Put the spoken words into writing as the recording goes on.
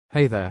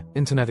Hey there,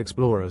 Internet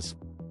Explorers.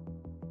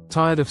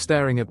 Tired of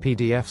staring at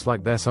PDFs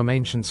like they're some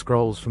ancient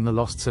scrolls from the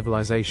lost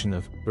civilization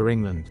of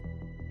England?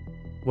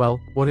 Well,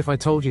 what if I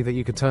told you that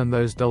you could turn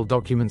those dull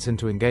documents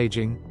into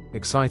engaging,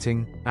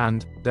 exciting,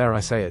 and, dare I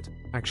say it,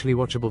 actually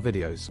watchable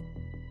videos?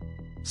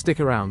 Stick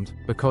around,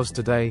 because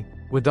today,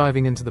 we're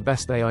diving into the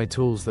best AI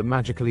tools that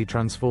magically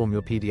transform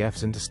your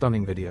PDFs into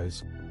stunning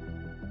videos.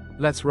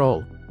 Let's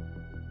roll.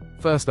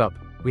 First up,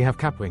 we have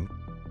Kapwing.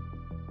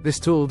 This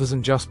tool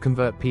doesn't just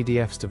convert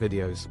PDFs to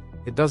videos,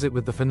 it does it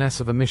with the finesse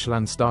of a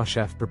Michelin star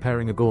chef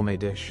preparing a gourmet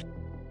dish.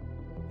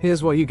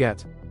 Here's what you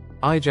get.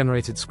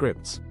 AI-generated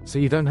scripts, so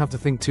you don't have to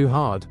think too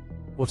hard.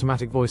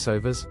 Automatic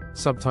voiceovers,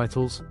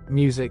 subtitles,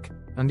 music,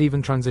 and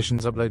even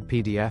transitions upload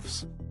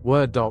PDFs,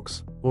 Word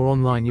docs, or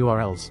online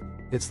URLs.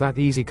 It's that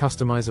easy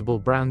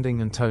customizable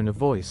branding and tone of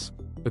voice,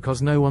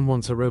 because no one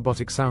wants a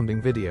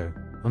robotic-sounding video,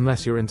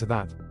 unless you're into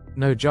that.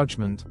 No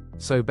judgment.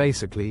 So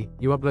basically,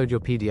 you upload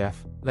your PDF,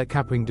 let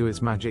Kapwing do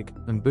its magic,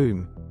 and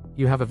boom,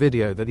 you have a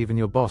video that even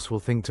your boss will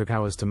think took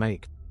hours to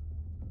make.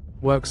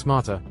 Work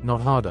smarter, not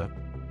harder.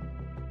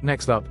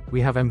 Next up,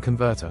 we have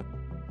MConverter.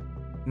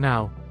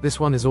 Now, this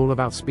one is all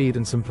about speed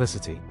and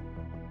simplicity.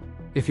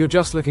 If you're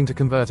just looking to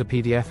convert a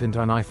PDF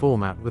into an AI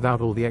format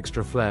without all the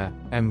extra flair,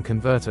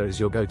 MConverter is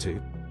your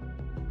go-to.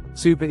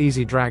 Super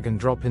easy drag and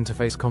drop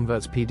interface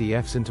converts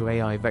PDFs into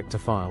AI vector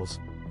files.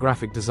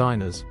 Graphic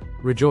designers,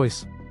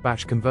 rejoice.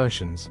 Batch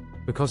conversions,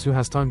 because who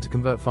has time to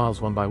convert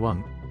files one by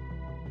one?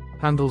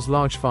 Handles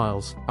large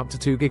files, up to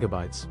 2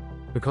 GB,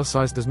 because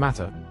size does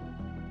matter.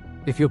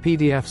 If your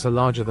PDFs are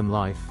larger than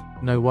life,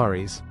 no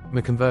worries,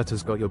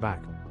 MConverter's got your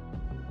back.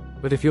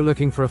 But if you're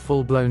looking for a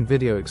full-blown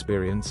video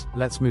experience,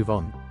 let's move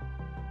on.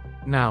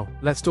 Now,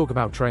 let's talk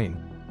about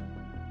Trainn.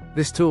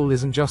 This tool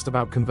isn't just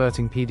about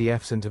converting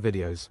PDFs into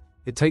videos,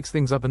 it takes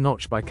things up a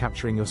notch by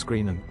capturing your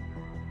screen and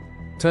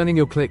turning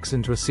your clicks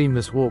into a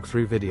seamless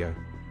walkthrough video.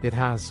 It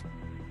has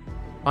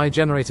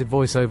AI-generated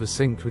voiceovers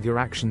synced with your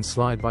actions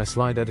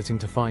slide-by-slide editing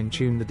to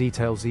fine-tune the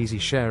details, easy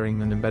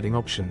sharing and embedding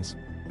options,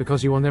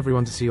 because you want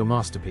everyone to see your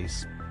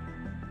masterpiece.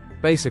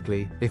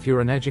 Basically, if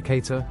you're an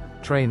educator,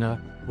 trainer,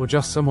 or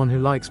just someone who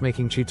likes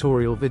making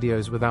tutorial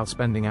videos without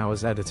spending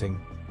hours editing,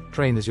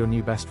 Trainn is your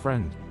new best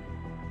friend.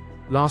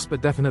 Last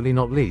but definitely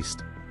not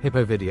least,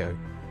 Hippo Video.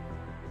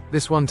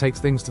 This one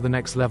takes things to the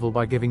next level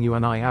by giving you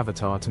an AI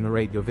avatar to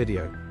narrate your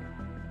video.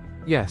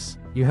 Yes,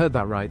 you heard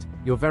that right,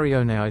 your very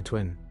own AI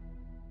twin.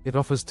 It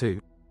offers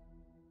to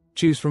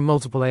choose from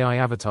multiple AI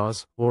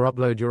avatars, or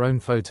upload your own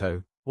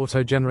photo,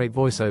 auto-generate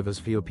voiceovers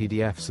for your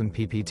PDFs and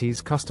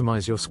PPTs,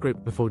 customize your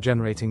script before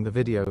generating the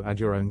video, add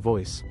your own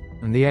voice,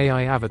 and the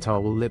AI avatar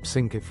will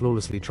lip-sync it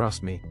flawlessly.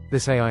 Trust me,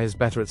 this AI is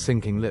better at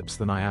syncing lips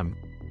than I am.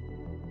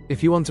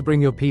 If you want to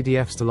bring your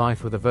PDFs to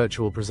life with a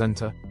virtual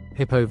presenter,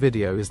 Hippo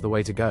Video is the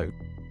way to go.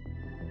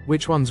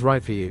 Which one's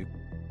right for you?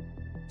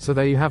 So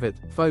there you have it,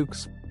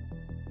 folks.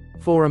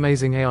 4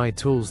 amazing AI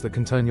tools that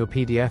can turn your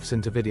PDFs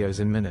into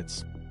videos in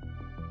minutes.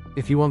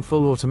 If you want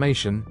full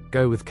automation,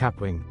 go with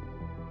Kapwing.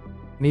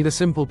 Need a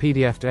simple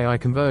PDF to AI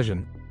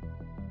conversion?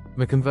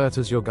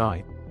 MConverter's your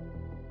guy.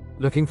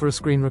 Looking for a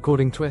screen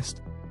recording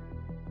twist?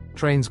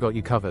 Trainn's got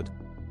you covered.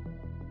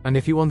 And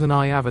if you want an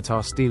AI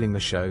avatar stealing the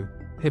show,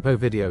 Hippo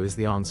Video is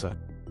the answer.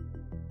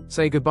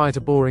 Say goodbye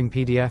to boring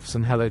PDFs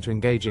and hello to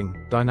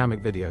engaging,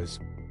 dynamic videos.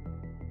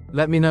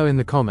 Let me know in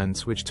the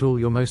comments which tool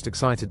you're most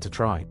excited to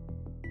try.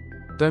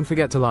 Don't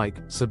forget to like,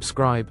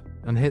 subscribe,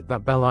 and hit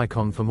that bell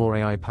icon for more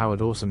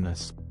AI-powered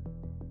awesomeness.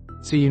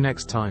 See you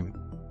next time.